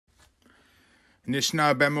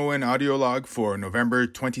Anishinaabemowin Audio Log for November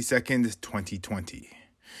 22nd, 2020.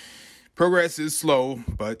 Progress is slow,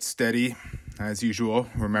 but steady. As usual,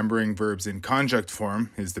 remembering verbs in conjunct form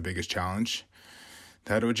is the biggest challenge.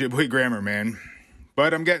 That Ojibwe grammar, man.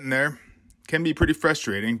 But I'm getting there. Can be pretty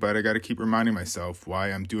frustrating, but I gotta keep reminding myself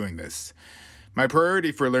why I'm doing this. My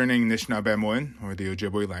priority for learning Anishinaabemowin, or the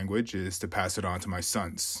Ojibwe language, is to pass it on to my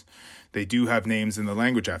sons. They do have names in the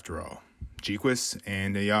language after all. Jikwis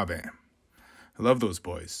and Ayabe. I love those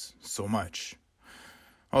boys so much.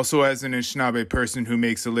 Also, as an Anishinaabe person who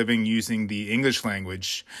makes a living using the English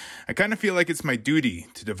language, I kind of feel like it's my duty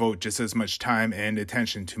to devote just as much time and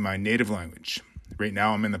attention to my native language. Right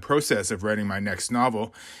now, I'm in the process of writing my next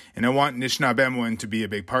novel, and I want Anishinaabemowin to be a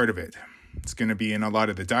big part of it. It's going to be in a lot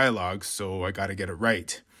of the dialogue, so I got to get it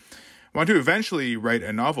right. I want to eventually write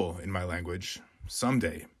a novel in my language,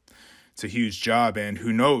 someday. It's a huge job, and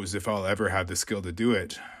who knows if I'll ever have the skill to do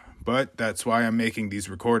it. But that's why I'm making these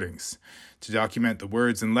recordings, to document the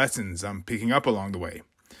words and lessons I'm picking up along the way,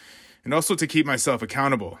 and also to keep myself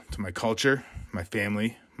accountable to my culture, my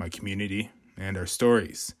family, my community, and our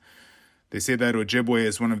stories. They say that Ojibwe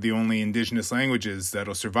is one of the only indigenous languages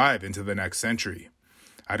that'll survive into the next century.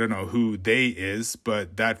 I don't know who they is,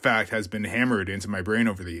 but that fact has been hammered into my brain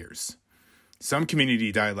over the years. Some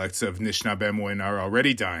community dialects of Anishinaabemowin are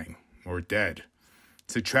already dying, or dead.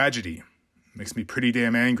 It's a tragedy. Makes me pretty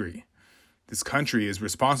damn angry. This country is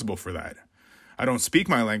responsible for that. I don't speak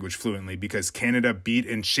my language fluently because Canada beat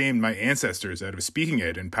and shamed my ancestors out of speaking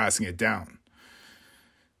it and passing it down.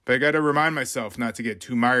 But I gotta remind myself not to get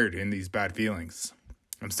too mired in these bad feelings.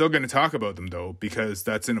 I'm still gonna talk about them though, because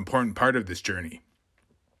that's an important part of this journey.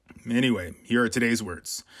 Anyway, here are today's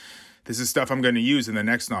words. This is stuff I'm gonna use in the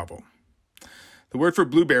next novel. The word for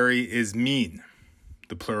blueberry is mean.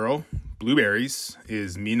 The plural, blueberries,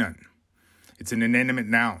 is minan. It's an inanimate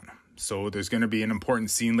noun, so there's going to be an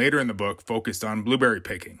important scene later in the book focused on blueberry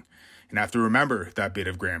picking, and I have to remember that bit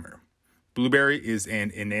of grammar. Blueberry is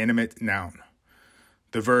an inanimate noun.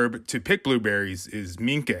 The verb to pick blueberries is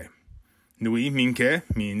minke. Nui minke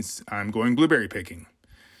means I'm going blueberry picking.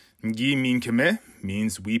 Ngi minkeme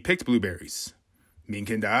means we picked blueberries.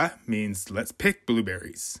 Minkenda means let's pick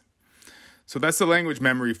blueberries. So that's the language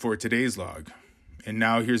memory for today's log. And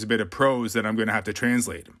now here's a bit of prose that I'm going to have to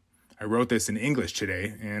translate. I wrote this in English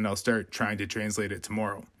today, and I'll start trying to translate it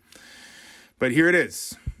tomorrow. But here it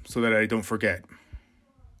is, so that I don't forget.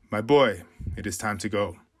 My boy, it is time to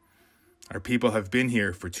go. Our people have been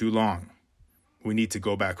here for too long. We need to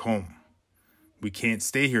go back home. We can't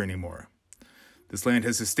stay here anymore. This land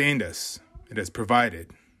has sustained us. It has provided.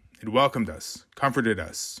 It welcomed us, comforted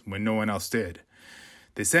us when no one else did.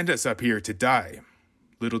 They sent us up here to die.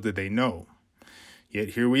 Little did they know. Yet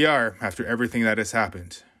here we are after everything that has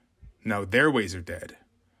happened. Now their ways are dead,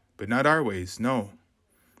 but not our ways, no.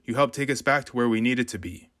 You helped take us back to where we needed to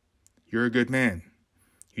be. You're a good man.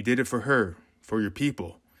 You did it for her, for your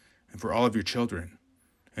people, and for all of your children,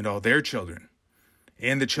 and all their children,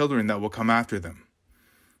 and the children that will come after them.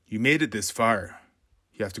 You made it this far.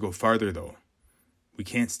 You have to go farther, though. We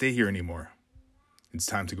can't stay here anymore. It's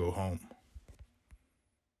time to go home.